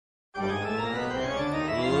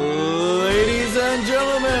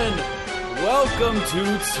welcome to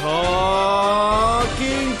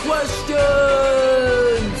Talking Questions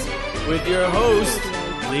with your host,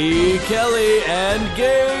 Lee Kelly and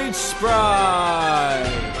Gage Spry.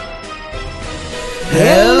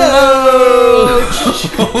 Hello!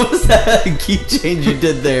 What was that key change you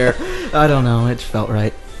did there? I don't know. It felt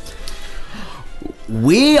right.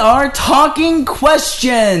 We are Talking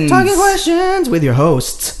Questions! Talking Questions with your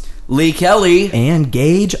hosts, Lee Kelly and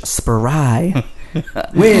Gage Spry.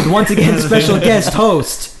 With, once again, special guest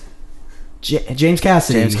host, James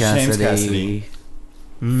Cassidy. James Cassidy. James Cassidy.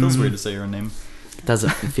 Feels weird to say your own name. Doesn't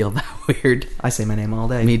feel that weird. I say my name all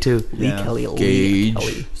day. Me too. Lee Yeah. Kelly. Lee Gage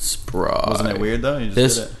Kelly. Spry. Wasn't it weird though? You just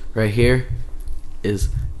This did it. right here is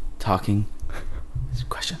Talking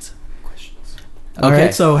Questions. All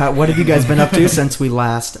right, so what have you guys been up to since we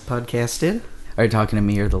last podcasted? Are you talking to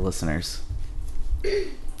me or the listeners?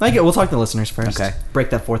 We'll talk to the listeners first. Okay. Break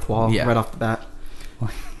that fourth wall Yeah. right off the bat.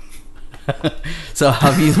 So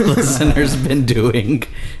how have you listeners been doing?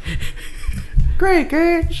 Great,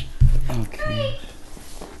 Gage. Okay.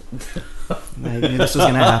 I knew this was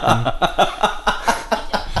going to happen.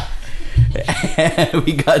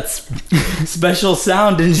 We got special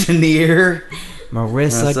sound engineer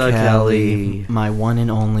Marissa Marissa Kelly, Kelly. my one and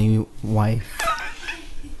only wife.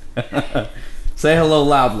 Say hello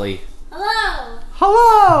loudly. Hello.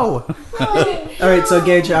 Hello! Hello. All right, so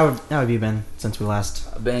Gage, how have you been since we last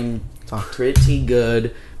I've been talked? pretty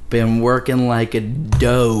good. Been working like a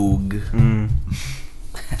dog.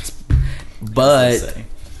 But Say.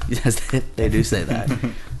 yes, they do say that.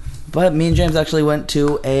 But me and James actually went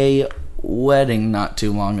to a wedding not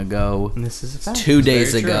too long ago. This is a fact. 2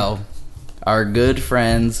 days very true. ago. Our good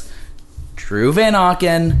friends, Drew Van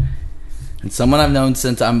Auken, and someone I've known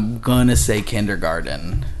since I'm gonna say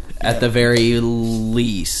kindergarten. At the very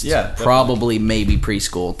least. Yeah, definitely. Probably maybe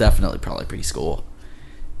preschool. Definitely probably preschool.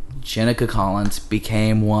 Jenica Collins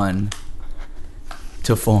became one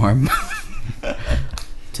to form.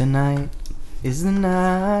 Tonight is the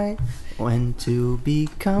night when to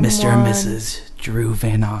become Mr. and one. Mrs. Drew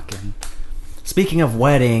Van Auken. Speaking of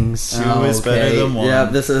weddings, Two is better than one. Yeah,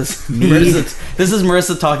 this is Me. Marissa, this is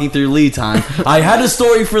Marissa talking through Lee time. I had a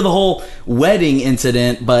story for the whole wedding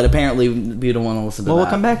incident, but apparently you don't want to listen to well, that.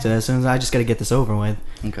 we'll come back to that as soon as I just got to get this over with.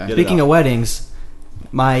 Okay. Get it Speaking out. of weddings,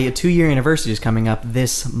 my 2-year anniversary is coming up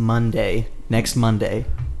this Monday. Next Monday.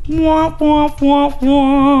 Womp, womp, womp,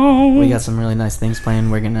 womp. We got some really nice things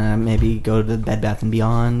planned. We're gonna maybe go to Bed Bath and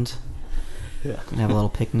Beyond. Yeah. Gonna have a little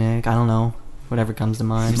picnic. I don't know, whatever comes to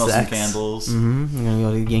mind. Smell some Sex. candles. We're gonna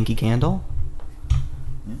go to Yankee Candle.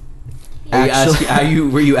 Are you Actually-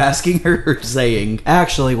 were you asking her or saying?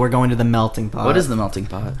 Actually, we're going to the Melting Pot. What is the melting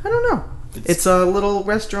pot? I don't know. It's a little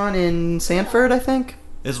restaurant in Sanford, I think.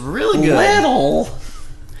 It's really good. Little.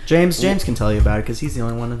 James can tell you about it because he's the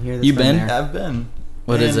only one here that's You been been? there. I've been.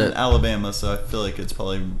 What is in it? Alabama, so I feel like it's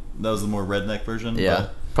probably that was the more redneck version. Yeah.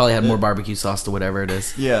 Probably had more barbecue sauce to whatever it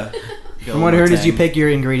is. But yeah. From what I heard is you pick your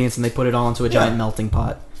ingredients and they put it all into a giant Yeah. melting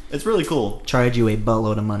pot. It's really cool. Charge you a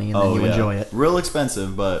buttload of money and then you yeah. enjoy it. Real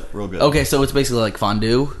expensive, but real good. Okay, so it's basically like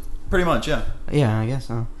fondue. Pretty much, yeah. Yeah, I guess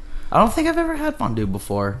so. I don't think I've ever had fondue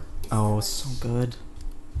before. Oh, so good.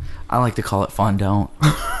 I like to call it fondant.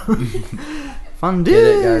 Fondue. Get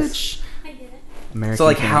it, guys? I get it. American So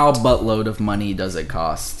like can't. how buttload of money does it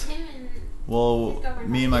cost? Him and Well,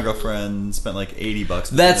 me and my girlfriend spent like $80. That's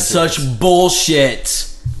between the two of such us.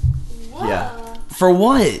 bullshit. whoa. Yeah. For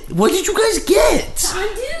what? What did you guys get?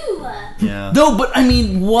 Fondue. Yeah. No, but I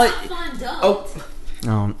mean, what? Fondue. Oh,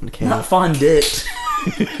 Oh, okay. not fondant.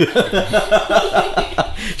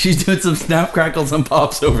 She's doing some snap crackles and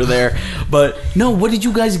pops over there. But no, what did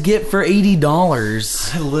you guys get for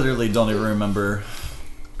 $80? I literally don't even remember.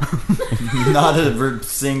 Not a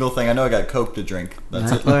single thing. I know I got Coke to drink.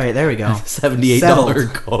 That's it. All right, there we go. $78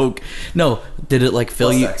 Settled. Coke. No, did it like fill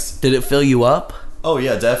Plus you? X. Did it fill you up? Oh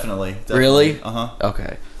yeah, definitely. Really? Uh huh.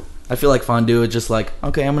 Okay. I feel like fondue is just like,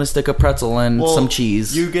 okay, I'm gonna stick a pretzel and some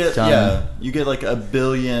cheese. You get Done. you get like a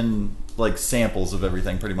billion like samples of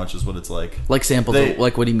everything. Pretty much is what it's like. Like samples. They-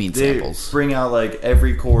 Like what do you mean They samples? bring out like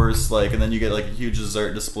every course, like, and then you get like a huge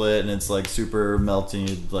dessert to split, and it's like super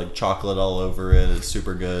melty, like chocolate all over it. It's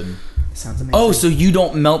super good. Sounds amazing. Oh, so you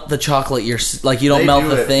don't melt the chocolate? Like you don't They melt do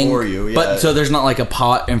the it thing for you, yeah. But so there's not like a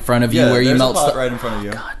pot in front of you Yeah, where you there's melt a pot stuff. right in front of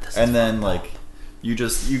you. God, this is and then like you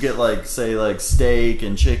get like say like steak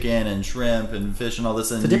and chicken and shrimp and fish and all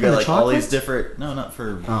this, and To you dip in get the like all these chocolate? different not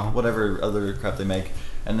for Oh. whatever other crap they make,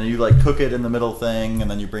 and then you like cook it in the middle thing,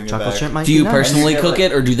 and then you bring chocolate it back. shrimp might Do be you nice. personally And you get, cook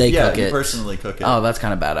like- it or do they yeah, cook you it? personally cook it. Oh, that's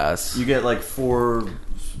kind of badass. You get like 4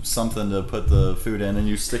 something to put the food in, and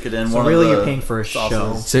you stick it in So one really of the you're paying for a show.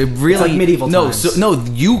 sauces. So really, It's like medieval no, times. no,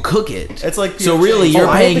 you cook it. It's like so PFG. really, you're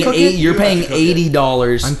I have paying to cook it? you're You have paying to cook it.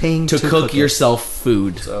 $80 I'm paying to to cook cook it. yourself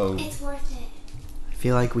food. So It's worth it. I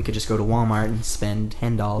feel like we could just go to Walmart and spend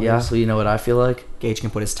 $10. Yeah, so you know what I feel like? Gage can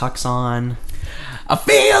put his tux on. I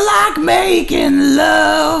feel like making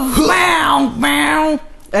love. Bow, bow.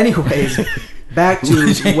 Anyways, back to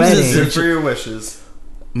James is wedding. good for your wishes.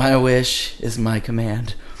 My wish is my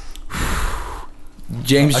command.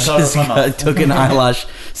 James I thought it was just my mouth. took an eyelash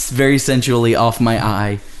very sensually off my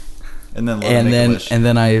eye, And then let it make a wish. and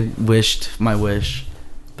then I wished my wish,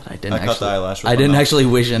 but I didn't. I cut the eyelash with I my didn't mouth. actually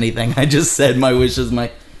wish anything. I just said my wish is my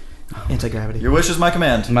Anti-gravity. Your wish is my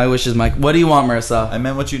command. my wish is my. What do you want, Marissa? I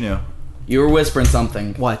meant what you knew. You were whispering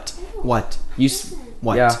something. What? What? You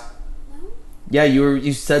What? Yeah, yeah.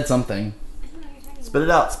 You said something. I don't know what you're talking Spit it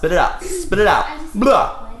out. Spit it out. Spit it out. about. I just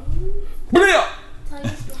Blah. wedding.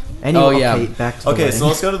 Anyway, Oh, yeah. okay, back to the Okay, wedding. so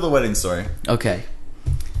let's go to the wedding story. Okay.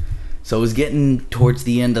 So it was getting towards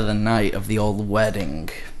the end of the night of the old wedding.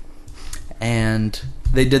 And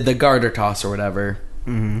they did the garter toss or whatever,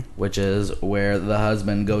 Mhm. which is where the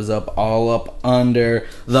husband goes all up under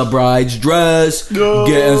the bride's dress,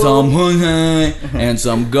 getting some honey and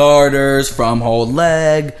some garters from her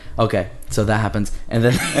leg. Okay, so that happens. And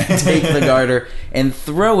then they take the garter and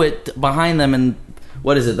throw it behind them, and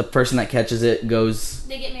what is it? The person that catches it goes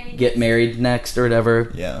They get get married. married next or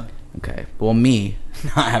whatever. Yeah. Okay. Well, me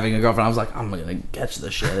not having a girlfriend, I was like, I'm gonna catch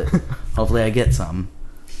this shit. Hopefully, I get some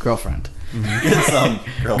girlfriend. Get some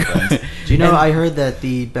girlfriend. Do you know, And- I heard that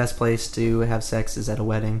the best place to have sex is at a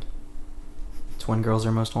wedding. It's when girls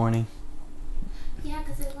are most horny. Yeah,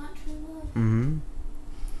 because they want true love. Mm-hmm.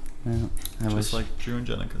 Yeah, I Just wish. like Drew and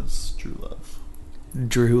Jenica's true love.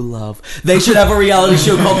 Drew Love. They should have a reality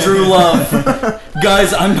show called Drew Love.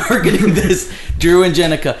 Guys, I'm marketing this. Drew and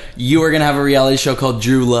Jenica, you are gonna have a reality show called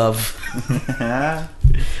Drew Love.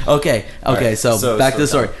 Okay, Alright, so back to the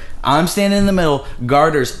story. I'm standing in the middle,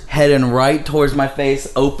 garters heading right towards my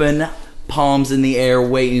face, open palms in the air,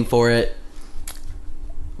 waiting for it.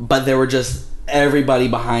 But there were just everybody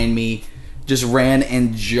behind me just ran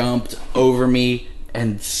and jumped over me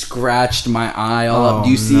and scratched my eye all up.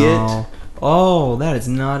 Do you see it? Oh, that is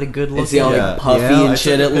not a good look. It's all Yeah. like puffy Yeah, and I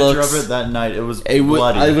shit. took It a picture looks. of it that night. It was It was.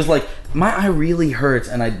 bloody. I was like, my eye really hurts,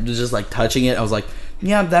 and I was just like touching it. I was like,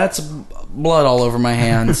 yeah, that's blood all over my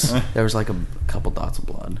hands. There was like a couple dots of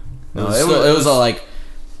blood. No, it was like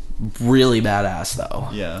really badass though.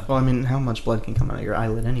 Yeah. Well, I mean, how much blood can come out of your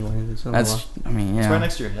eyelid anyway? It's a That's. lot. I mean, yeah. It's right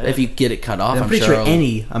next to your head. If you get it cut off, I'm I'm pretty sure. sure it'll-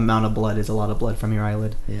 any amount of blood is a lot of blood from your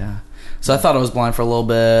eyelid. Yeah. So I thought I was blind for a little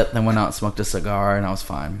bit, then went out and smoked a cigar, and I was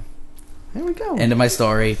fine. There we go. End of my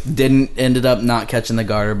story. Ended up not catching the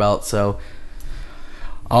garter belt, so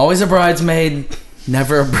always a bridesmaid,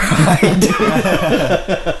 never a bride.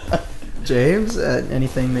 James,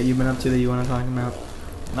 anything that you've been up to that you want to talk about?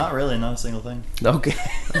 Not really. Not a single thing. Okay.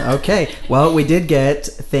 Okay. Well, we did get,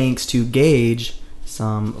 thanks to Gage,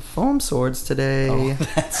 some foam swords today. Oh,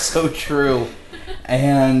 that's so true.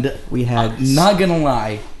 And We had I'm not gonna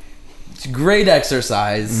lie, it's great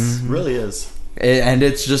exercise, It really is. and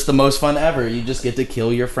it's just the most fun ever. You just get to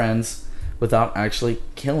kill your friends without actually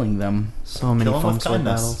killing them. so many Kill 'em foam with sword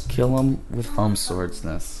kindness. battles. Kill them with foam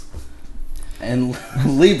swordsness. And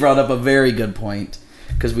Lee brought up a very good point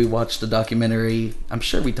because we watched a documentary. I'm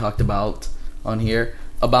sure we talked about on here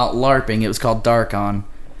about LARPing. It was called Darkon.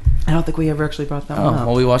 I don't think we ever actually brought that one up.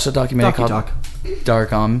 Well, we watched a documentary Docu called Doc.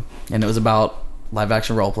 Darkon, and it was about live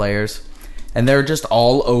action role players, and they're just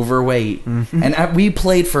all overweight. Mm-hmm. And we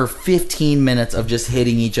played for 15 minutes of just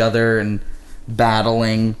hitting each other and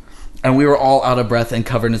battling, and we were all out of breath and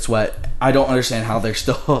covered in sweat. I don't understand how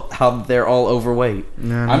they're all overweight.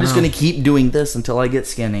 No, I'm just no. gonna keep doing this until I get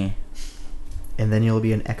skinny, And then you'll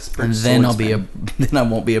be an expert. and then I'll be swordsman. then I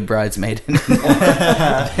won't be a bridesmaid anymore.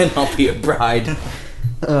 Then I'll be a bride.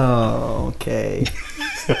 Oh, okay.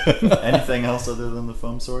 Anything else other than the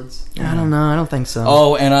foam swords? I don't know. I don't think so.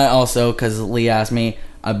 Oh, and I also, because Lee asked me,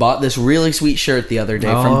 I bought this really sweet shirt the other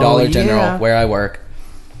day from Oh, Dollar General, yeah. where I work.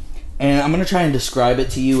 And I'm going to try and describe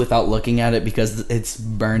it to you without looking at it because it's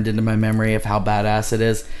burned into my memory of how badass it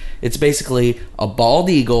is. It's basically a bald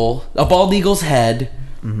eagle's head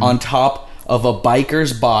on top of a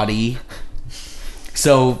biker's body.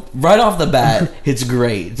 So, right off the bat, it's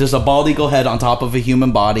great. Just a bald eagle head on top of a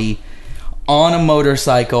human body on a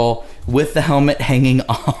motorcycle with the helmet hanging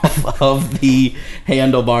off of the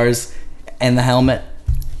handlebars, and the helmet,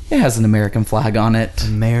 it has an American flag on it.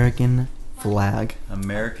 American flag.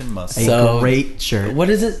 American A Mustang. So- great shirt. What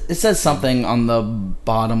is it? It says something on the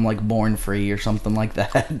bottom, like "born free" or something like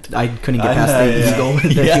that. I couldn't get I past know, the yeah. eagle with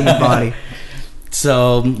the Yeah. human body.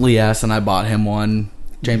 So Lee asked, and I bought him one.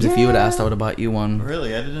 James, if you would asked, I would have bought you one.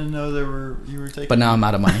 Really, I didn't know you were taking. But now I'm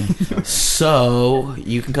out of money. So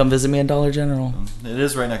you can come visit me at Dollar General. It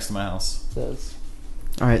is right next to my house. All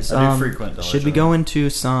right, so I do frequent Dollar should we General. go into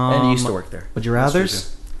some? And you used to work there. Would you That's true,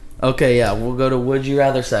 rather's? Okay, yeah, we'll go to Would You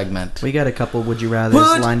Rather segment. We got a couple would you rather's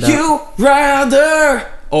Would lined up. you rather,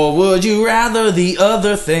 or would you rather the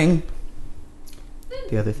other thing?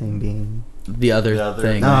 The other thing being. The other The other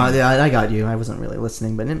thing. thing. Oh, yeah, I got you. I wasn't really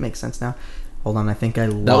listening, but it makes sense now. Hold on, I think I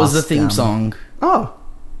lost That was the theme them. song. Oh,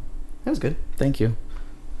 that was good. Thank you.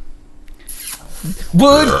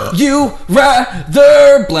 Would you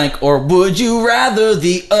rather blank, or would you rather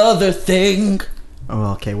the other thing?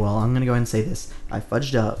 Oh, okay. Well, I'm gonna go ahead and say this. I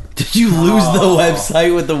fudged up. Did you lose the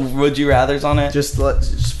website with the Would You Rathers on it? Just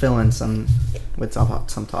fill in some with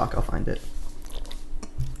some talk. I'll find it.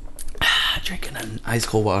 Drinking an ice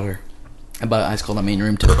cold water. And by ice cold, I mean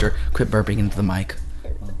room temperature. Quit burping into the mic.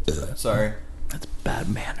 Sorry, That's bad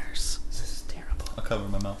manners. This is terrible. I'll cover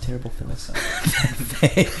my mouth. Terrible Phyllis.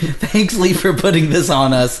 Thanks, Lee, for putting this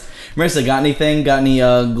on us. Marissa, got anything? Got any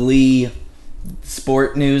Glee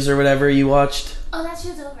sport news or whatever you watched? Oh, that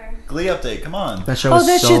show's over. Glee update. Come on. That show Oh, was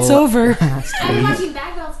that so shit's over. fast. I've been watching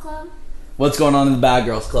Bad Girls Club. What's going on in the Bad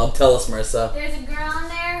Girls Club? Tell us, Marissa. There's a girl on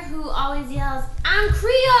there who always yells, "I'm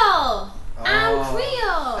Creole! I'm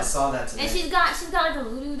Creole!" saw that And she's got like a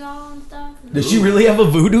voodoo doll and stuff. Does she really have a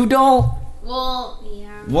voodoo doll? Well, yeah.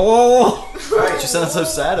 Whoa! Right, she sounded so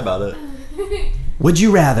sad about it. Would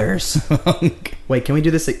you rather's? Wait, can we do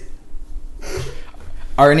this?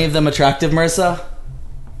 Are any of them attractive, Marissa?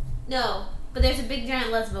 No, but there's a big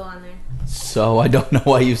giant lesbo on there. So I don't know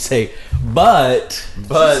why you say, but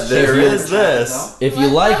But there you- is this. if you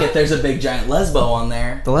like it, there's a big giant lesbo on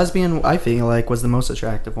there. The lesbian, I feel like, was the most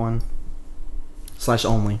attractive one. /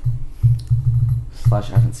 only. / I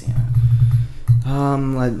haven't seen it.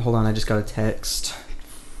 Hold on, I just got a text.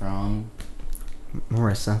 From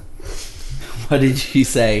Marissa. what did she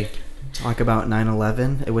say? Talk about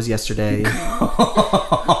 9/11. It was yesterday. ..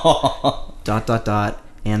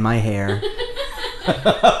 And my hair.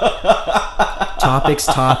 Topics.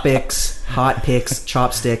 Hot picks.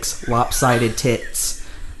 Chopsticks. Lopsided tits.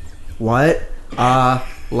 What? La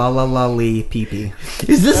la la lee pee pee.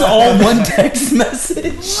 Is this all one text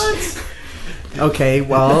message? Okay,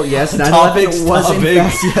 well, yes, 9/11 Topics, was in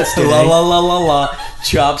fact yesterday. La la la la la.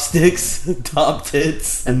 Chopsticks, top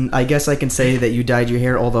tits. And I guess I can say that you dyed your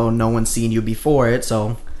hair, although no one's seen you before it.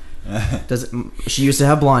 So, she used to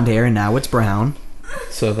have blonde hair, and now it's brown.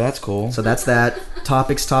 So that's cool. So that's that.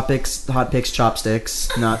 Topics, hot picks, chopsticks.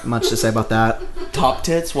 Not much to say about that. Top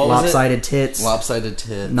tits. What was Lopsided tits. it? Lopsided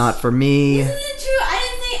tits. Not for me. This isn't true. I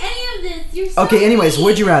didn't say any of this. You're so Okay, anyways, mean.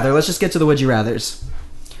 would you rather? Let's just get to the would you rathers.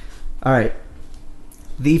 All right.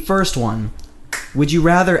 The first one. Would you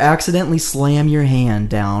rather accidentally slam your hand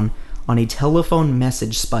down on a telephone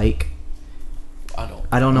message spike?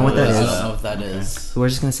 I don't know what that I is. don't know what that is. We're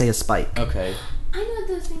just going to say a spike. Okay. I know what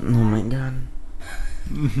those things Oh are. my god.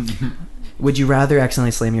 Would you rather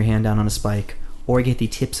accidentally slam your hand down on a spike or get the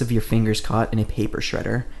tips of your fingers caught in a paper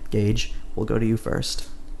shredder? Gage, we'll go to you first.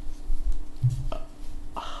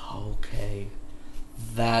 Okay.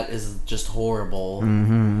 That is just horrible.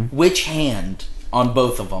 Mm-hmm. Which hand? On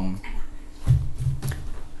both of them.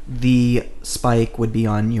 The spike would be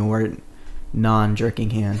on your non-jerking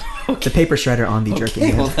hand. The paper shredder on the jerking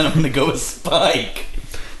Okay, hand. well then I'm gonna go with Spike.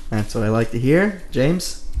 That's what I like to hear.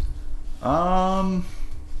 James? I'm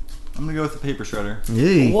gonna go with the paper shredder.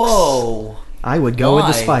 Yikes. Whoa. I would go with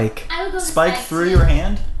the Why? spike. I would go with Spike Spike through too. your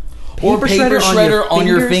hand. Or paper shredder on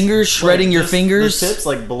your fingers, shredding Like, your just fingers. The tips,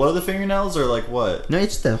 like below the fingernails, or like what? No,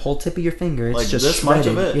 it's the whole tip of your finger. It's Like just this much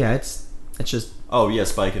of shredded. it? Yeah, it's just... Oh yeah,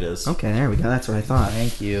 Spike it is. Okay, there we go. That's what I thought.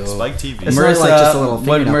 Thank you. Spike TV. It's not like just a little what,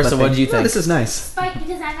 fingernail Marissa, clipping. what did you Oh, think? this is nice. Spike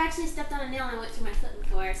because I've actually stepped on a nail and it went through my foot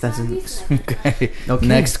before. So That's I'm an- used to that. Okay. Okay.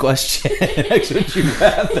 Next question. Next, would you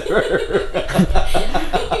rather?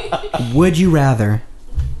 Would you rather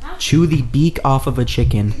chew the beak off of a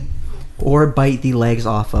chicken or bite the legs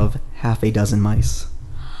off of half a dozen mice?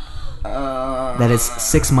 That is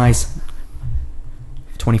 6 mice,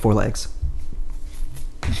 24 legs.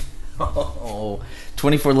 Oh,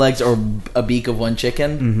 24 legs or a beak of one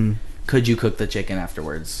chicken? Mm-hmm. Could you cook the chicken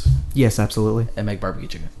afterwards Yes, absolutely. and make barbecue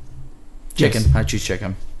chicken? Yes. Chicken. I choose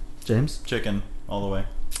chicken. James? Chicken all the way.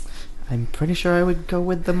 I'm pretty sure I would go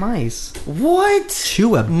with the mice. What?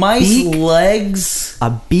 Chew a Mice beak? legs?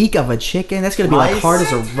 A beak of a chicken? That's going to be like Mice? hard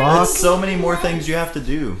as a rock. That's so many more things you have to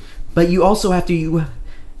do. But you also have to.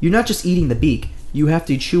 You're not just eating the beak. You have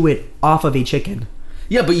to chew it off of a chicken.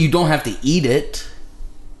 Yeah, but you don't have to eat it.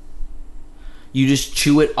 You just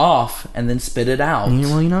chew it off and then spit it out.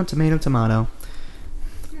 Well, tomato.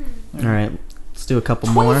 All right, let's do a couple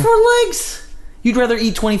 24 more. legs? You'd rather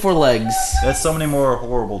eat 24 legs. That's so many more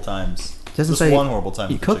horrible times. Doesn't Just say one horrible time.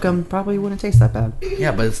 You with the cook chicken. them, probably wouldn't taste that bad.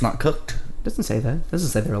 Yeah, but it's not cooked. Doesn't say that. Doesn't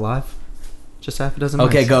say they're alive. Just half a dozen.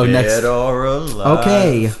 Okay, legs. go next. Dead or alive.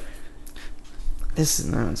 Okay. This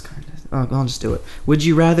one's kind of. I'll just do it. Would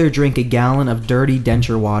you rather drink a gallon of dirty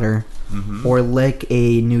denture water or lick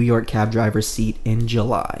a New York cab driver's seat in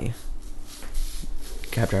July?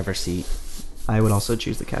 Cab driver seat. I would also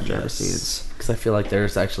choose the cab driver's Yes. seats. Because I feel like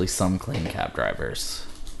there's actually some clean cab drivers.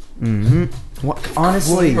 What?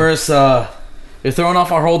 Honestly. Marissa, you're throwing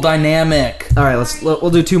off our whole dynamic. All right,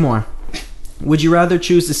 we'll do two more. Would you rather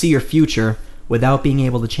choose to see your future without being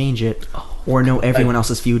able to change it, or know everyone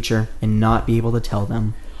else's future and not be able to tell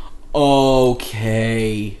them?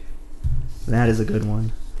 Okay. That is a good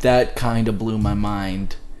one. That kind of blew my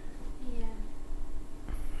mind.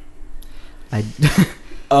 Yeah.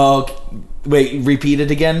 Wait, repeat it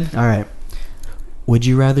again? All right. Would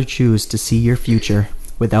you rather choose to see your future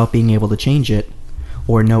without being able to change it,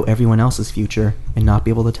 or know everyone else's future and not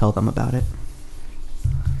be able to tell them about it?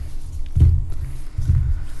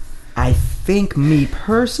 I think me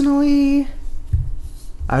personally,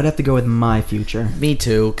 I would have to go with my future. Me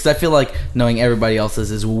too, because I feel like knowing everybody else's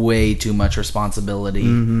is way too much responsibility.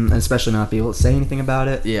 And especially not be able to say anything about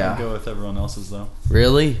it. I'd Yeah. go with everyone else's though.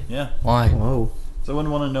 Really? Yeah. Why? Whoa. So I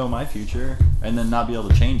wouldn't want to know my future and then not be able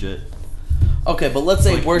to change it. Okay, but let's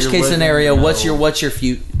say Like, worst you're case living, scenario. you What's know. your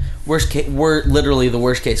future? Worst case. We're literally the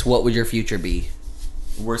worst case. What would your future be?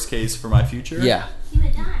 Worst case for my future? Yeah. You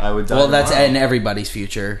would die. I would die. Well, that's tomorrow. in everybody's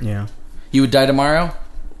future. Yeah. You would die tomorrow.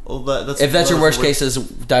 Well, that's If that's your worst the case is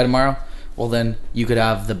die tomorrow, well then you could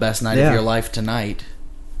have the best night Yeah. of your life tonight.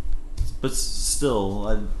 But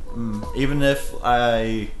still, even if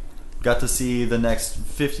I got to see the next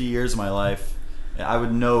 50 years of my life, I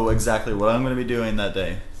would know exactly what I'm going to be doing that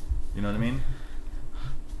day. You know what I mean?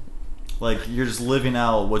 Like, you're just living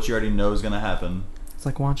out what you already know is going to happen. It's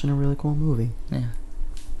like watching a really cool movie. Yeah.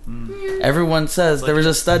 Everyone says It's there like- was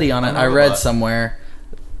a study on it. I know I read about- somewhere,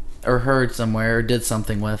 or heard somewhere, or did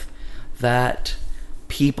something with that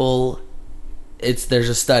people. There's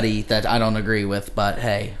a study that I don't agree with, but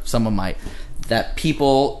hey, someone might. That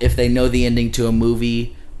people, if they know the ending to a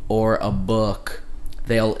movie or a book,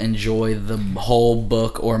 they'll enjoy the whole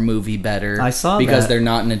book or movie better. I saw because that. they're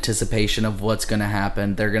not in anticipation of what's going to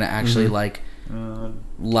happen. They're going to actually like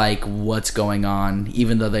what's going on,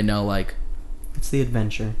 even though they know like. It's the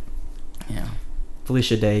adventure. Yeah.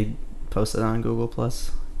 Felicia Day posted on Google Plus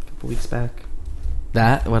a couple weeks back.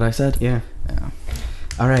 That what I said? Yeah. Yeah.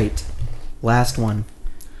 All right. Last one.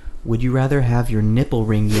 Would you rather have your nipple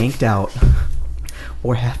ring yanked out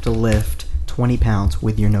or have to lift 20 pounds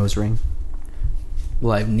with your nose ring?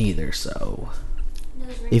 Well, I've neither, so.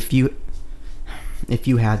 Nose ring. If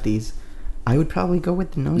you had these, I would probably go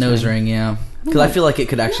with the Nose ring, yeah. Because I feel like it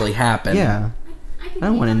could actually happen. Yeah. could I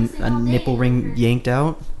don't be want honestly a all day nipple ring longer. yanked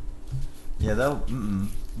out. Yeah, that.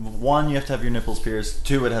 One, you have to have your nipples pierced.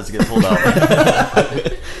 Two, it has to get pulled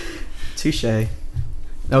out. Touche.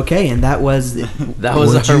 Okay, and that was That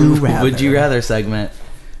was Would our You Rather. Would You Rather segment.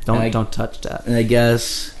 Don't touch that. And I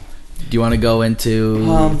guess, do you want to go into...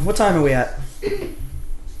 What time are we at?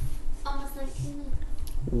 Almost 19 minutes.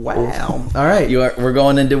 Wow. All right. We're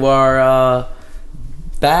going into our...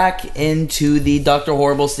 back into the Dr.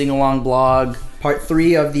 Horrible Sing-Along blog. Part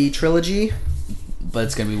 3 of the trilogy. But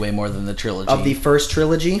it's going to be way more than the trilogy. Of the first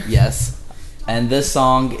trilogy. Yes. And this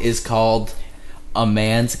song is called A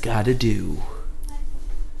Man's Gotta Do.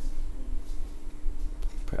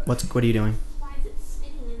 What are you doing? Why is it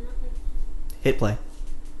spinning and not like Hit play.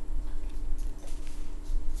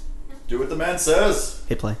 Do what the man says.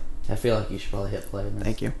 Hit play. I feel like you should probably hit play. Man.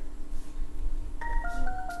 Thank you.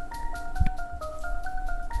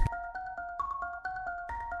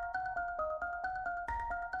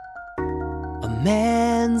 A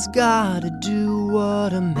man's gotta do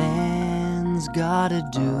what a man's gotta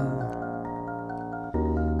do.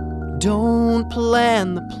 Don't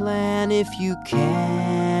plan the plan if you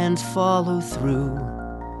can't follow through.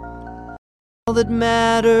 All that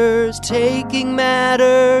matters, taking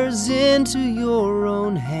matters into your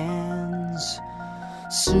own hands.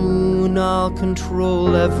 Soon I'll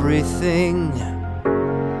control everything.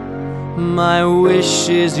 My wish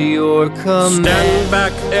is your command. Stand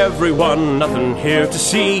back, everyone, nothing here to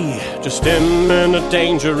see. Just imminent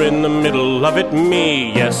danger in the middle of it,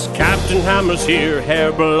 me. Yes, Captain Hammer's here,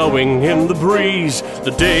 hair blowing in the breeze.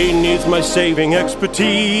 The day needs my saving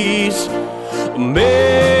expertise. A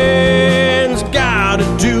man's gotta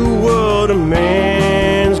do what a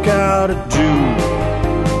man's gotta do.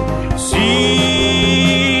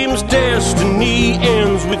 Seems destiny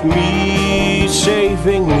ends with me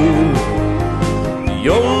saving you. The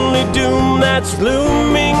only doom that's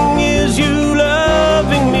looming is you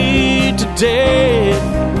loving me to death.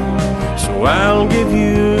 So I'll give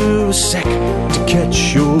you a sec to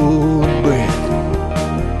catch your breath.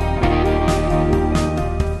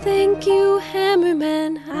 Thank you,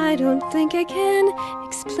 Hammerman. I don't think I can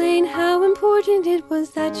explain how important it was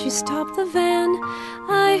that you stopped the van.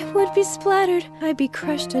 I would be splattered, I'd be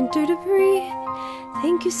crushed under debris.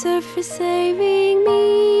 Thank you, sir, for saving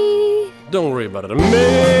me. Don't worry about it. A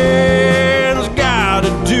man's gotta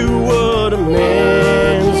do what a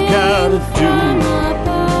man's gotta do.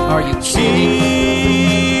 Are you kidding?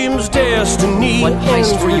 Seems destiny. What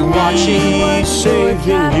heist were you watching?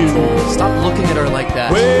 Saving you. Stop looking at her like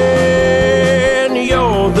that. When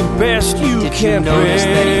you're the best, you Did you can't notice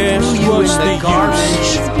that he rest. threw you What's in the the garbage?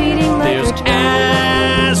 use? There's There's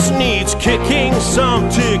ass needs kicking, some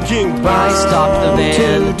ticking I stopped the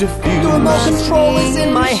van. to defuse. The remote control is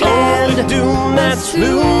in my Only hand. doom that's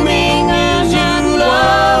looming is you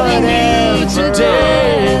loving me to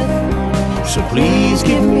death. So please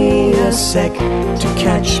give me a sec to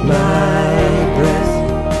catch my breath.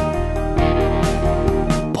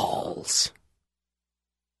 Balls.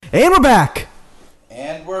 And we're back.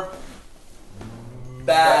 And we're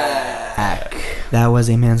back. That was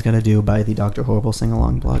A Man's Gotta Do by the Dr. Horrible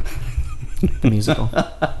Sing-Along blog. The musical.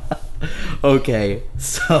 Okay,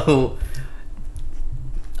 so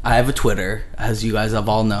I have a Twitter, as you guys have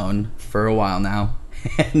all known for a while now,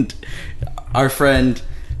 and our friend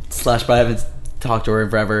 / but I haven't talked to her in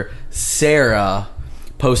forever, Sarah,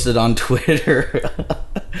 posted on Twitter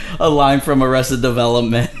a line from Arrested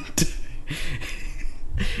Development,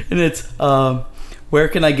 and it's where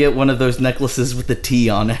can I get one of those necklaces with the T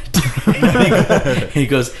on it? He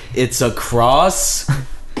goes, it's a cross.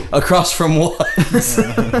 A cross from what?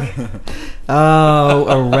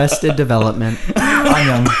 Oh, Arrested Development. I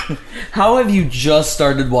know. How have you just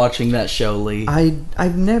started watching that show, Lee?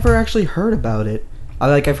 I've never actually heard about it.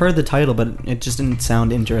 I've heard the title, but it just didn't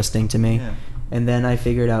sound interesting to me. Yeah. And then I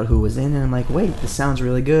figured out who was in it, and I'm like, wait, this sounds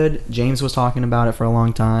really good. James was talking about it for a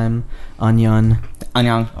long time. Onion.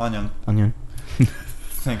 Anyang.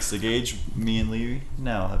 Thanks to Gage, me and Lee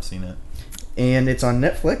now have seen it. And it's on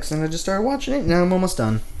Netflix, and I just started watching it. Now I'm almost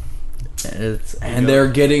done. And they're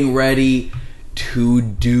getting ready to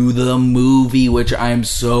do the movie, which I'm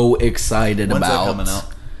so excited When's about. that coming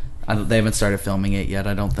out? They haven't started filming it yet,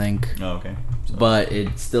 I don't think. Oh, okay. So- But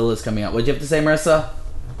it still is coming out. What'd you have to say, Marissa?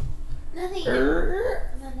 Nothing.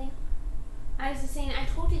 Nothing. I was just saying, I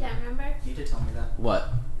told you that, remember? You did tell me that. What?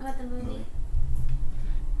 About the movie.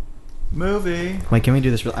 Movie. Wait, can we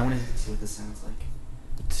do this real? I want to see what this sounds like.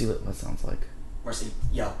 Let's see what sounds like. Marcy,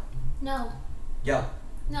 yell. No. Yell.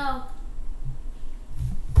 No.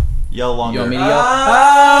 Yell longer. You want me to yell?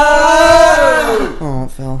 Oh,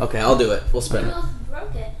 it fell. Okay, I'll do it. We'll spin I it. almost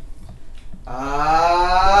broke it.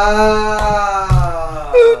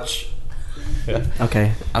 Okay.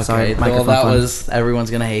 Okay, Sorry, well, microphone that fun. was...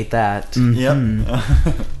 Everyone's gonna hate that. Mhm.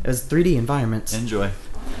 Yep. It was 3D environments. Enjoy.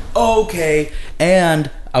 Okay, and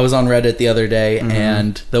I was on Reddit the other day,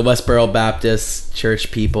 and the Westboro Baptist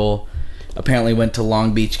Church people apparently went to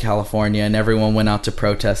Long Beach, California, and everyone went out to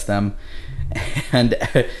protest them. And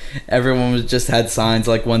everyone just had signs,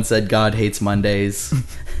 like one said, "God hates Mondays."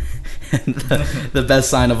 And the best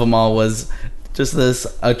sign of them all was just this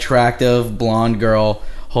attractive blonde girl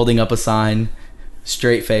holding up a sign,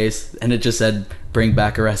 straight face, and it just said, "Bring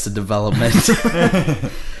back Arrested Development."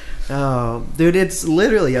 Oh, dude, it's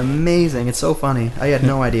literally amazing. It's so funny. I had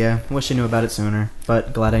no idea. Wish I knew about it sooner,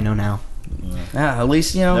 but glad I know now. Yeah, at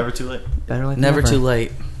least, you know, Never too late. Better late than never never too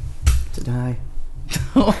late. to die.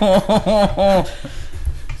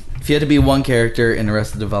 If you had to be one character in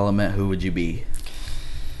Arrested Development, who would you be?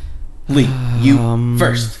 Lee, you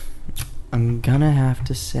first. I'm gonna have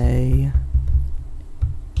to say,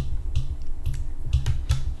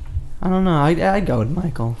 I don't know. I'd go with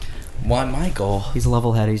Michael. Why Michael? He's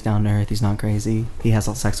level-headed. He's down to earth. He's not crazy. He has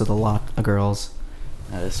sex with a lot of girls,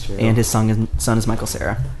 That is true. and his son is Michael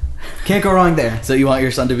Cera. Can't go wrong there. So you want your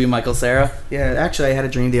son to be Michael Cera? Yeah, actually, I had a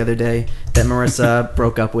dream the other day that Marissa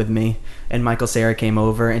broke up with me, and Michael Cera came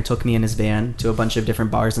over and took me in his van to a bunch of different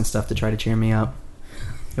bars and stuff to try to cheer me up.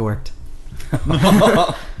 It worked.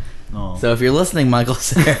 No. So if you're listening, Michael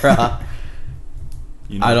Sarah,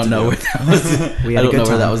 You know I what don't to know do. where that was. We I had a don't good know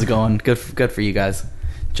where that time. was going. Good for you guys.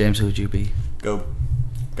 James, who would you be? Go.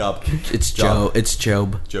 Gob. It's Job. Joe. It's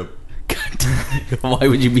Job. Job. Why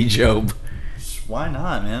would you be Job? Why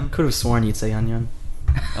not, man? Could have sworn you'd say onion.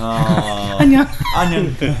 Onion.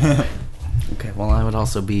 Onion. Okay, well, I would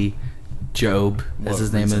also be Job, What as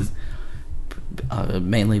his name reason? is.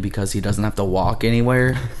 Mainly because he doesn't have to walk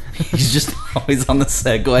anywhere. He's just always on the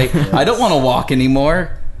Segway. Yes. I don't want to walk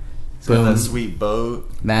anymore. So that sweet boat.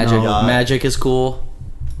 Magic, No. magic is cool.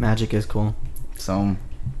 Magic is cool. So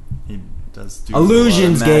He does do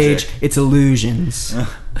Illusions, a lot of magic. Gage. It's illusions.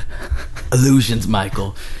 illusions,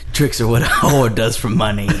 Michael. Tricks are what a whore does for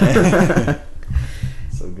money.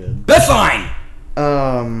 So good. That's fine.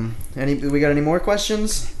 We got any more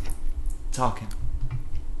questions? Talking.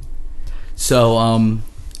 So,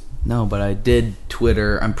 no, but I did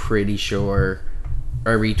Twitter. I'm pretty sure I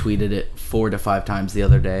retweeted it 4 to 5 times the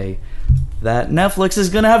other day that Netflix is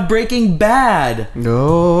gonna have Breaking Bad,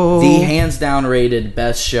 No. the hands down rated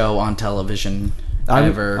best show on television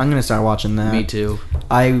ever. I'm gonna start watching that. Me too.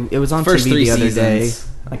 It was on First TV 3 the other day. seasons.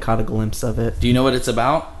 I caught a glimpse of it. Do you know what it's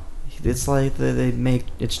about? It's like they make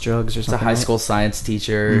it's drugs or It's a something. high right? school science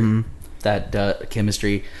teacher Mhm. that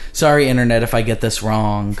chemistry. Sorry, internet, if I get this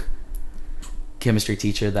wrong. Chemistry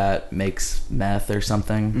teacher that makes meth or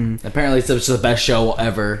something. Apparently, it's the best show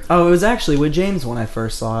ever. Oh, it was actually with James when I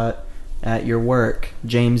first saw it at your work.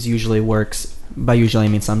 James usually works, by usually I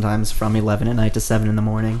mean sometimes, from 11 at night to 7 in the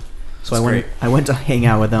morning. So That's I went to hang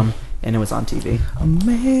out with him, and it was on TV.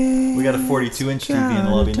 We got a 42-inch TV in the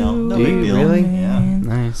lobby now. No Do big you deal. really? Yeah.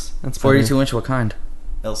 Nice. That's 42 inch, what kind?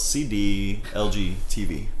 LCD, LG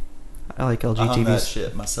TV. I like LG I hung that TVs.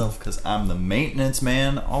 shit myself because I'm the maintenance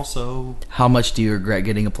man. Also, How much do you regret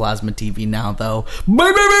getting a plasma TV now, though?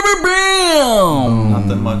 Bam! not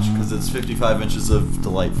that much because it's 55 inches of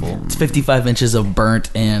delightful. It's 55 inches of burnt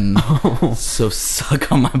in. So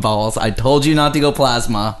suck on my balls. I told you not to go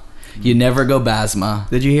plasma. You never go basma.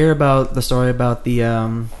 Did you hear about the story about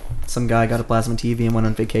the some guy got a plasma TV and went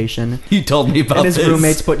on vacation? You told me about And his this.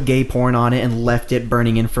 roommates put gay porn on it and left it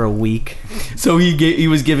burning in for a week. So he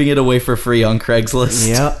was giving it away for free on Craigslist.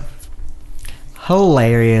 Yep.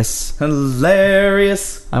 Hilarious.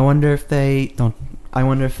 Hilarious. I wonder if they bought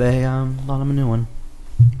him a new one.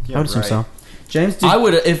 Yeah, I would assume right. so. James, I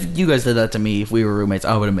would, if you guys did that to me, if we were roommates,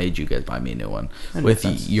 I would have made you guys buy me a new one That with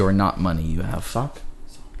makes sense. your not money you have. Sock.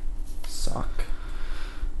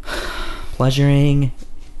 Pleasuring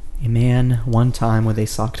a man one time with a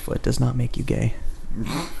socked foot does not make you gay.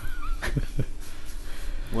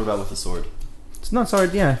 What about with the sword? It's not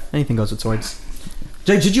sword. Yeah, anything goes with swords.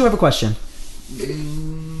 Jake, did you have a question?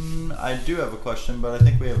 I do have a question, but I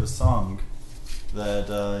think we have a song that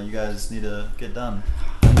you guys need to get done.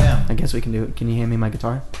 Bam. I guess we can do it. Can you hand me my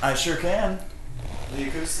guitar? I sure can. The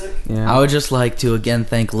acoustic? Yeah. I would just like to again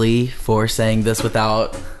thank Lee for saying this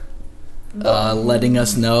without letting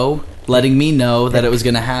me know that it was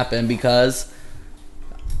going to happen, because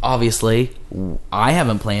obviously I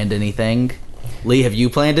haven't planned anything. Lee, have you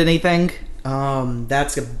planned anything?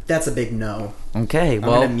 That's a big no. Okay, I'm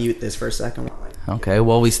well, gonna mute this for a second. okay,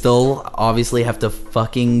 well, we still obviously have to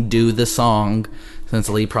fucking do the song since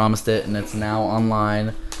Lee promised it and it's now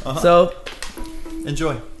online. So,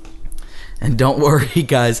 Enjoy. and don't worry,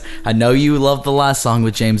 guys. I know you love the last song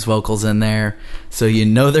with James vocals in there, so you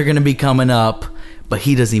know they're gonna be coming up, but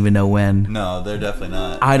he doesn't even know when. No, they're definitely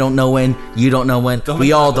not. I don't know when. You don't know when. Don't We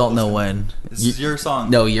make all that don't up. know when. This is your song.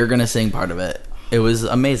 No, you're gonna sing part of it. It was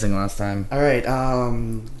amazing last time. All right.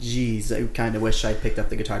 Jeez, I kind of wish I picked up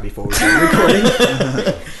the guitar before we started recording.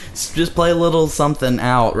 Just play a little something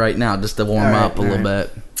out right now, just to warm All right, up a little all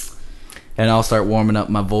bit, and I'll start warming up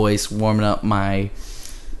my voice, warming up my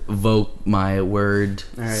word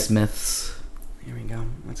All right. smiths. Here we go.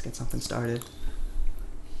 Let's get something started.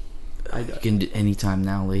 You can do anytime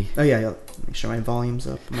now, Lee. Oh yeah. Make sure my volume's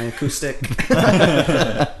up. My acoustic.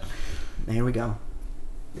 There we go.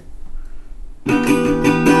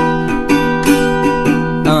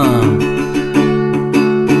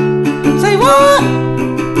 Say what?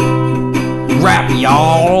 Rap,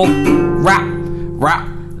 y'all. Rap.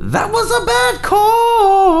 That was a bad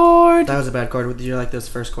chord. That was a bad chord. Did you like those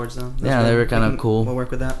first chords though? Those Yeah, they were kinda cool. We'll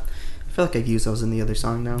work with that. I feel like I've used those in the other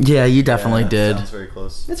song now. Yeah, you definitely Yeah, did. Sounds very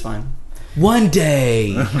close. It's fine. One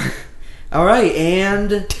day. All right, and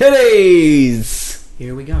Titties.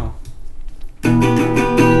 here we go.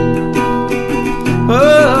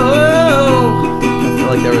 Whoa. I feel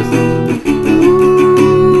like there was.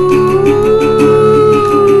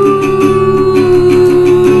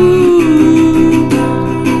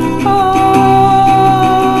 Oh.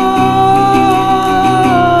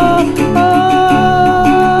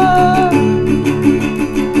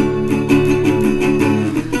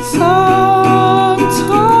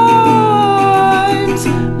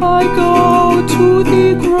 to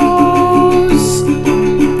the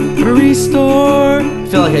grocery store. I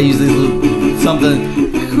feel like I usually something.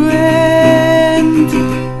 And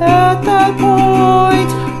at that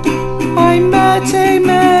point, I met a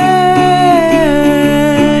man,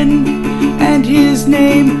 and his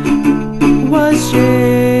name was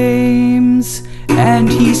James, and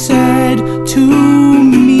he said to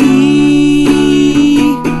me,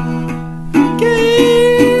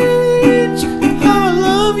 Gage, how I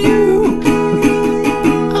love you.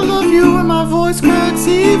 I love you when my voice cracks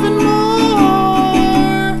even more.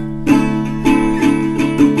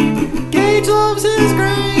 Gage loves his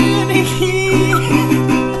granny,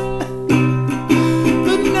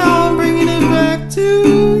 but now I'm bringing it back to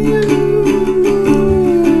you.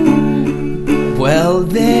 Well,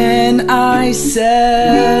 then I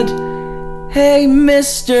said, hey,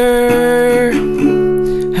 mister,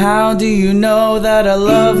 how do you know that I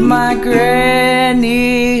love my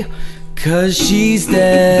granny? 'Cause she's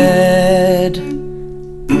dead.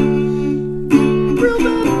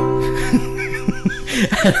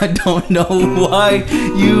 And I don't know why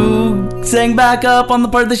you sang back up on the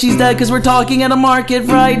part that she's dead, 'cause we're talking at a market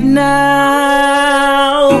right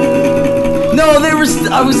now. No,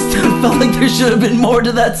 I felt like there should have been more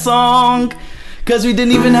to that song, 'cause we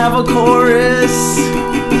didn't even have a chorus.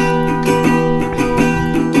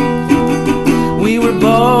 We were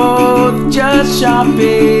both just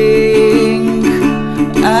shopping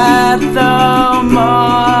at the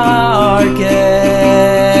market.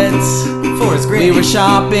 We were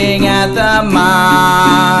shopping at the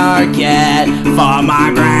market for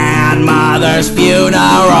my grandmother's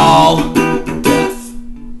funeral.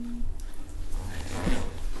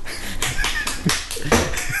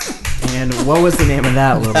 And what was the name of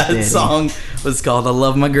that little That ditty? song was called I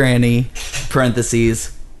Love My Granny,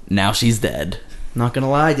 parentheses, now she's dead. Not gonna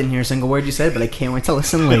lie, I didn't hear a single word you said, but I can't wait to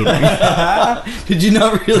listen later. Did you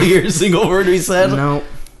not really hear a single word we said? No.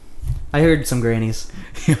 I heard some grannies.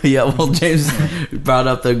 Yeah, well, James brought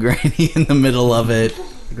up the granny in the middle of it.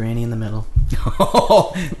 The granny in the middle.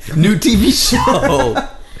 Oh, new TV show.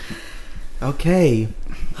 Okay.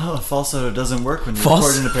 Oh, falsetto doesn't work when you're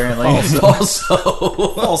False- recording, apparently. Also,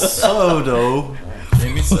 Falsetto.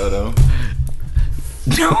 Jamie Soto.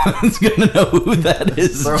 no one's gonna know who that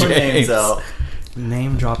is. Throw James. names out.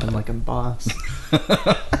 Name dropping like a boss.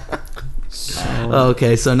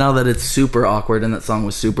 Okay, so now that it's super awkward and that song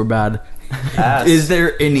was super bad, Ass. is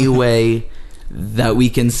there any way that we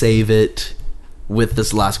can save it with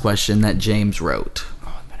this last question that James wrote?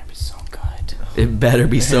 Oh, it better be so good. It better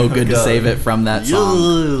be so good to God. save it from that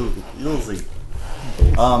song. You'll see.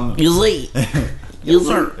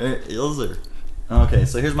 You'll see. Okay,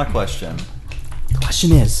 so here's my question. The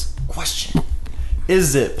question is,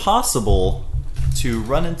 Is it possible to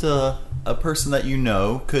run into a person that you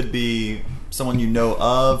know? Could be someone you know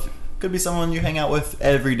of, could be someone you hang out with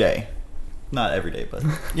every day. Not every day, but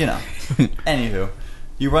you know. Anywho,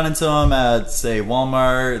 you run into them at, say,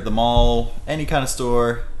 Walmart, the mall, any kind of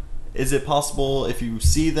store. Is it possible if you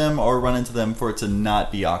see them or run into them for it to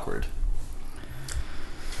not be awkward?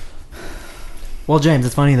 well, James,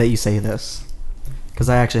 it's funny that you say this, because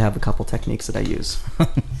I actually have a couple techniques that I use.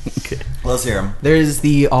 Okay. Let's hear them. There's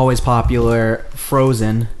the always popular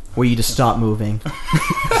Frozen, where you just stop moving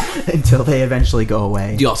until they eventually go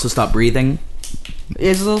away. Do you also stop breathing?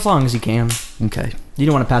 It's as long as you can. Okay. You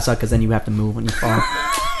don't want to pass out because then you have to move when you fall.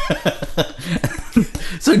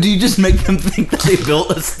 So do you just make them think that they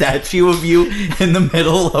built a statue of you in the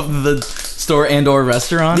middle of the store and or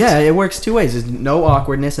restaurant? Yeah, it works two ways. There's no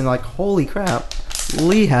awkwardness, and like, holy crap,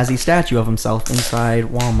 Lee has a statue of himself inside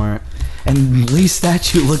Walmart. And Lee's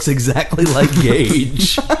statue looks exactly like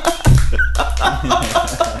Gage.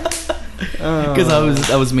 Because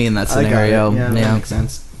that was me in that I got it. scenario. Yeah, that makes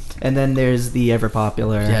sense. And then there's the ever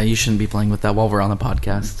popular. Yeah, you shouldn't be playing with that while we're on the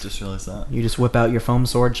podcast. Just realized that. You just whip out your foam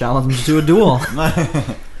sword, challenge to a duel.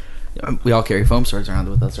 We all carry foam swords around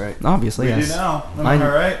with us, right? Obviously, We yes. do now. Am I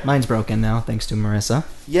right? Mine's broken now, thanks to Marissa.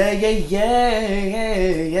 Yeah.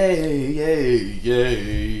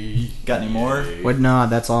 Got any more? What? No,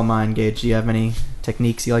 that's all mine. Gage, do you have any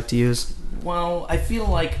techniques you like to use? Well, I feel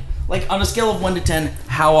like on a scale of 1 to 10,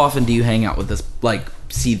 how often do you hang out with this,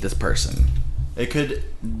 see this person?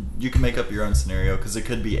 You can make up your own scenario because it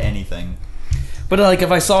could be anything. But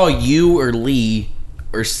if I saw you or Lee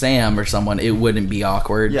or Sam or someone, it wouldn't be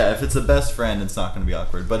awkward. Yeah, if it's a best friend, it's not going to be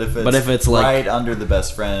awkward. But if it's like- right under the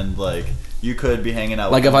best friend, you could be hanging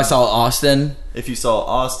out. Like with if I them. saw Austin, If you saw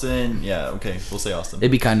Austin, yeah, okay, we'll say Austin.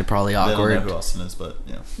 it'd be kind of probably They don't know awkward. who Austin is, but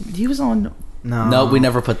yeah. He was on. No. No, we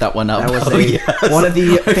never put that one up. That was Oh, a- yes. one of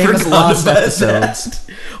the I famous forgot lost about episodes.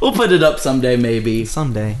 that. We'll put it up someday, maybe.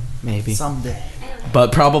 Someday, maybe. Someday.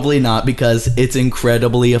 but probably not because it's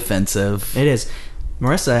incredibly offensive. It is.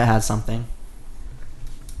 Marissa has something.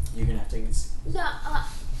 You're gonna have to. No,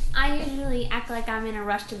 I usually act like I'm in a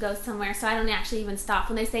rush to go somewhere, so I don't actually even stop.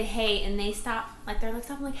 When they say hey and they stop, like they're like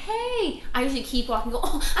stop, I'm like hey. I usually keep walking. Go,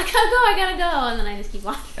 oh, I gotta go, and then I just keep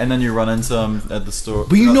walking. And then you run into them at the store.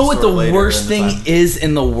 But you know what the later worst in thing time. is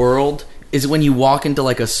in the world is when you walk into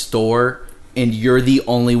like a store and you're the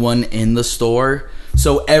only one in the store.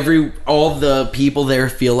 So all the people there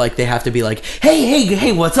feel like they have to be like,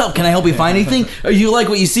 hey, what's up? Can I help you find anything? Or you like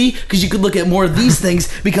what you see? Because you could look at more of these things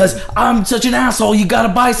because I'm such an asshole. You got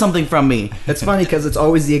to buy something from me. It's funny because it's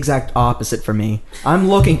always the exact opposite for me. I'm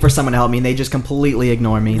looking for someone to help me, and they just completely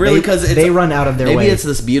ignore me. Really, because they run out of their way. Maybe it's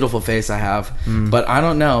this beautiful face I have, but I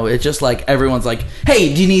don't know. It's just like everyone's like,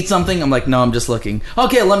 hey, do you need something? I'm like, no, I'm just looking.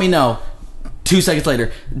 Okay, let me know. 2 seconds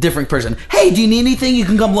later, different person. Hey, do you need anything? You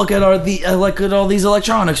can come look at all these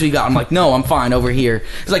electronics we got. I'm like, no, I'm fine over here.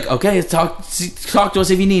 It's like, okay, talk to us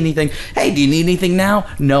if you need anything. Hey, do you need anything now?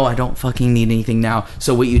 No, I don't fucking need anything now.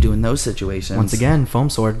 So what you do in those situations? Once again, foam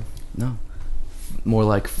sword. No. More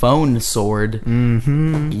like phone sword.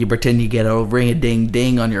 Mm-hmm. You pretend you get a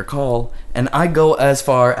ring-a-ding-ding on your call, and I go as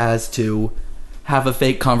far as to have a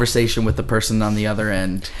fake conversation with the person on the other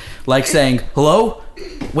end. Like saying, hello?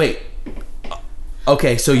 Wait.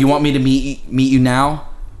 Okay, so you want me to meet you now?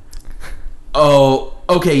 Oh,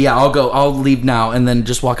 okay, yeah, I'll go. I'll leave now, and then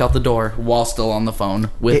just walk out the door while still on the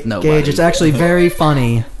phone with nobody. Gage, it's actually very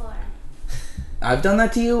funny. I've done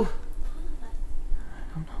that to you?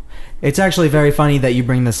 It's actually very funny that you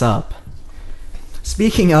bring this up.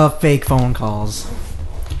 Speaking of fake phone calls,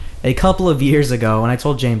 a couple of years ago, and I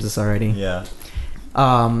told James this already. Yeah.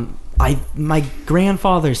 My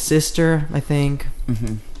grandfather's sister, I think.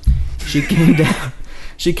 Mm-hmm. She came down.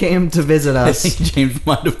 She came to visit I us. think James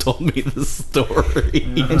might have told me the story.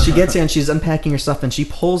 And she gets here and she's unpacking her stuff and she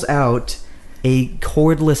pulls out a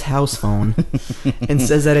cordless house phone and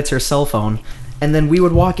says that it's her cell phone. And then we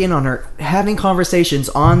would walk in on her having conversations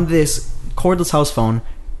on this cordless house phone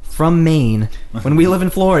from Maine when we live in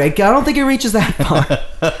Florida. I don't think it reaches that far.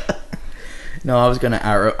 No, I was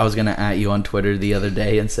gonna at you on Twitter the other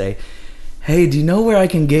day and say, hey, do you know where I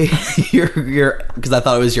can get your because I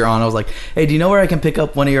thought it was your aunt. I was like, hey, do you know where I can pick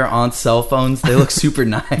up one of your aunt's cell phones? They look super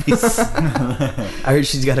nice. I heard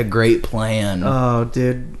she's got a great plan. Oh,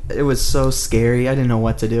 dude, it was so scary. I didn't know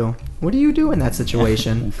what to do. What do you do in that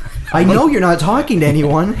situation? I know you're not talking to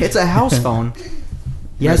anyone. It's a house phone.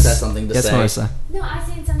 Yes, that's something to yes, say. Marissa. No, I've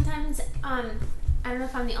seen sometimes, I don't know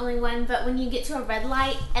if I'm the only one, but when you get to a red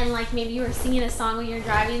light and like maybe you were singing a song when you're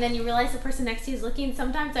driving, then you realize the person next to you is looking,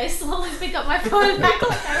 sometimes I slowly pick up my phone and act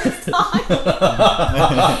like I was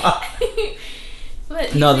talking.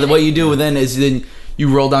 But No, what you do then is then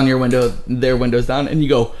you roll down their windows down, and you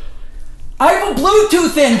go, I have a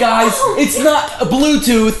Bluetooth in, guys! It's not a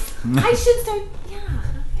Bluetooth! I should start, yeah,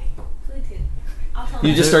 okay, Bluetooth. I'll tell You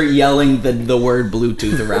them. just start yelling the word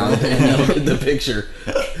Bluetooth around in the picture.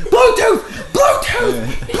 Bluetooth! Bluetooth!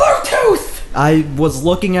 Bluetooth! I was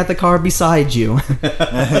looking at the car beside you.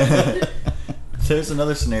 There's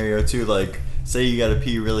another scenario too, like say you gotta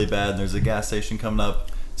pee really bad and there's a gas station coming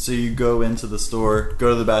up, so you go into the store, go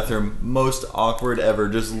to the bathroom, most awkward ever,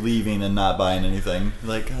 just leaving and not buying anything.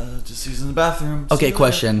 Like, just using the bathroom. See Okay, you later.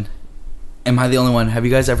 question. Am I the only one? Have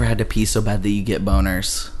you guys ever had to pee so bad that you get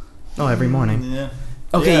boners? Oh, every morning. Yeah.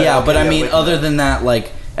 Okay, yeah, but I mean, wait, other than that,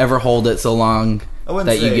 like, ever hold it so long I wouldn't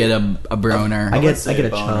that you say- get a broner? I would get say a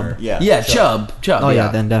boner. chub. Yeah, chub. Oh yeah,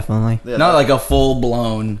 then definitely. Yeah, Not like a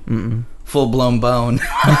full-blown bone.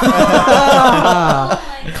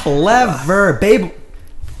 Clever, babe.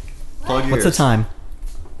 Plug What's the yours. time?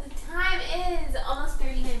 The time is almost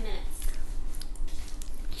 39 minutes.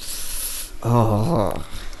 Oh,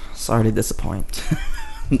 sorry to disappoint.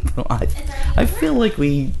 I feel like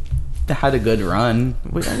we had a good run.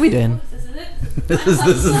 We did. This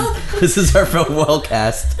is it. This is our farewell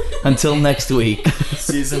cast. Until next week.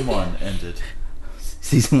 Season 1 ended.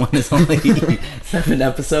 Season 1 is only 7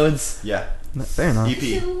 episodes. Yeah. Fair enough. It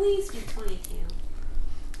should EP. at least be 22.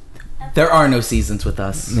 There are no seasons with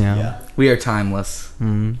us. Yeah. Yeah. We are timeless.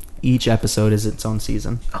 Each episode is its own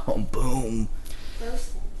season. Oh, boom.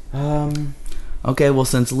 Roasted. Okay, well,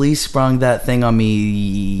 since Lee sprung that thing on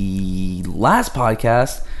me last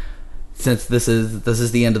podcast, since this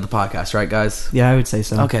is the end of the podcast, right, guys? Yeah, I would say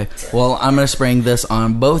so. Okay, well, I'm going to spring this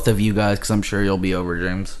on both of you guys because I'm sure you'll be over,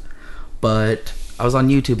 James. But I was on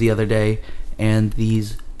YouTube the other day, and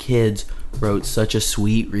these kids wrote such a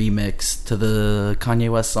sweet remix to the Kanye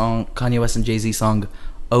West and Jay-Z song,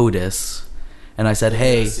 Otis. And I said,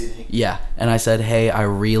 hey, I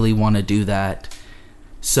really want to do that.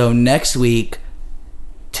 So next week,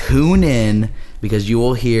 tune in because you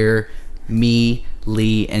will hear me,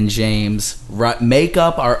 Lee, and James make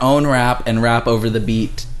up our own rap and rap over the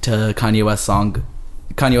beat to Kanye West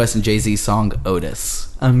and Jay-Z's song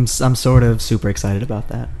Otis. I'm sort of super excited about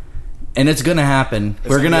that. And it's gonna happen.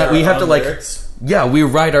 It's gonna be our we have to own like lyrics? Yeah, we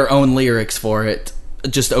write our own lyrics for it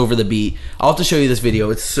just over the beat. I'll have to show you this video.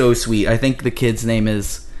 It's so sweet. I think the kid's name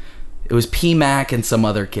it was P Mac and some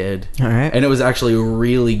other kid. All right. And it was actually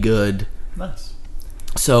really good. Nice.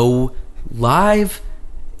 So live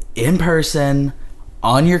in person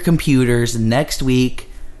on your computers next week,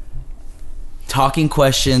 Talking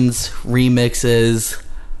Questions remixes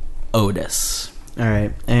Otis. All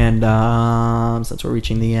right, and since we're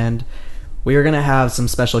reaching the end, we are gonna have some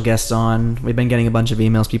special guests on. We've been getting a bunch of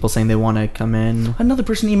emails, people saying they want to come in. Another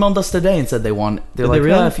person emailed us today and said they want. They're Did like, they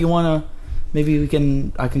really? yeah, if you wanna, maybe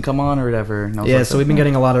I can come on or whatever. And I was Yeah, like, so we've been okay.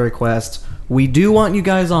 getting a lot of requests. We do want you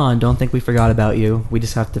guys on. Don't think we forgot about you. We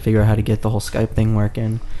just have to figure out how to get the whole Skype thing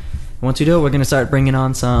working. Once we do it, we're gonna start bringing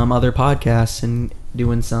on some other podcasts and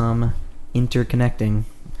doing some interconnecting.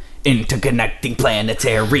 Interconnecting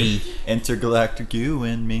planetary. Intergalactic you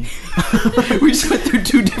and me. We just went through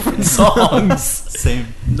 2 different songs.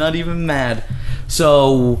 Same. Not even mad.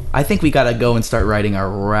 So I think we gotta go and start writing our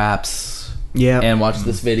raps. Yeah. And watch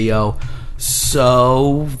this video.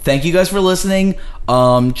 So thank you guys for listening.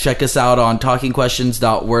 Check us out on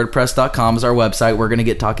talkingquestions.wordpress.com is our website. We're gonna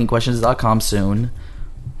get talkingquestions.com soon.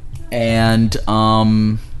 And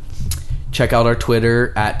check out our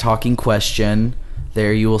Twitter at Talking Question.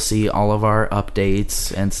 There you will see all of our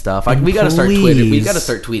updates and stuff. We gotta start Twitter. We gotta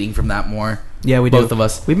start tweeting from that more. Yeah, we do. Both of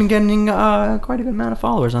us. We've been getting quite a good amount of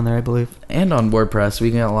followers on there, I believe. And on WordPress, we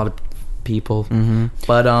get a lot of people. Mm-hmm.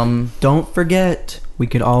 But don't forget, we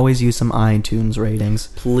could always use some iTunes ratings.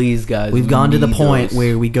 please, guys, We've gone to the need point those.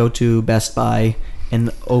 where we go to Best Buy and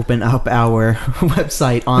open up our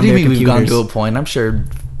website on What do you their mean we've computers. gone to a point? I'm sure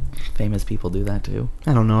famous people do that too.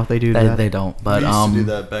 I don't know if they do They, that. they don't, but We used to do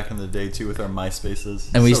that back in the day too with our MySpaces.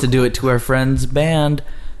 and we used to do it to our friend's band,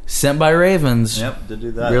 Sent by Ravens. Yep, to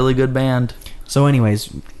do that. Really good band. So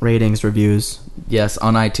anyways, ratings, reviews. Yes,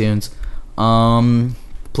 on iTunes.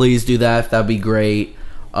 Please do that. That'd be great.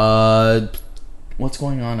 What's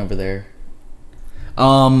going on over there?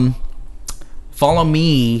 Follow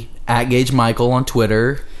me at Gage Michael on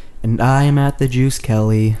Twitter And I am at the Juice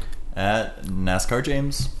Kelly. At NASCAR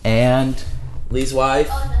James. and Lee's wife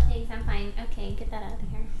Oh, no, thanks. I'm fine. Okay, get that out of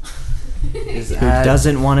here. is Who at,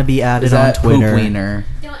 doesn't want to be added is on at Twitter. Poop Wiener.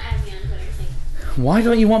 Don't add me on Twitter, thanks. Why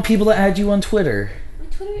don't you want people to add you on Twitter? My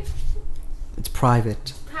Twitter It's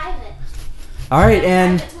private. private. All right,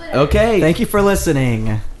 and Private Twitter. Okay. thank you for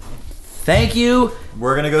listening. Thank you.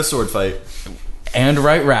 We're gonna go sword fight. And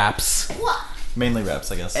write raps. What? Mainly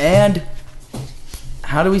raps, I guess. And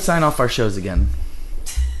how do we sign off our shows again?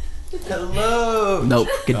 Hello. Nope.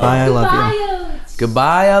 Goodbye, I love you. Bios.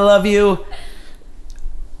 Goodbye, I love you.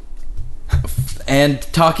 And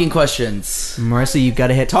talking questions. Marissa, you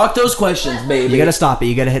gotta hit. Talk those questions, baby. You gotta stop it.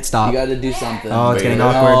 You gotta hit stop. You gotta do something. Oh, it's getting Wait.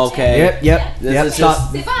 awkward. Oh, okay. Yep. This Yep. is Stop.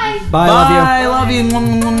 just- Say bye. Bye. Bye. Love you. I love you.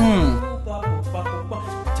 Mwah, mwah,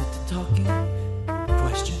 mwah. Questions. Talking.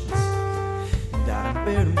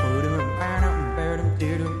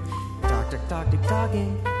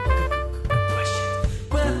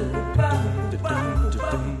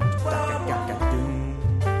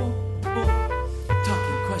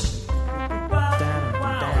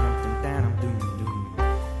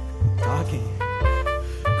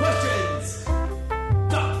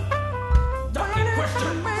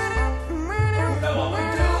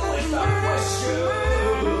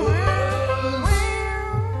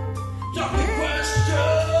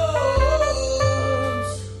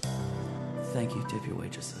 Thank you, tip your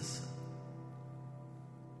waitresses.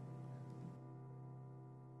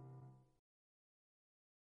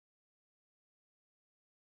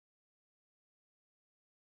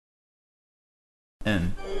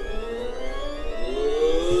 N.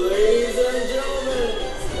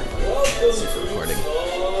 Recording.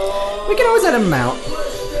 We can always add a mount.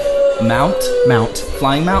 Mount? Mount.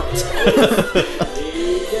 Flying mount?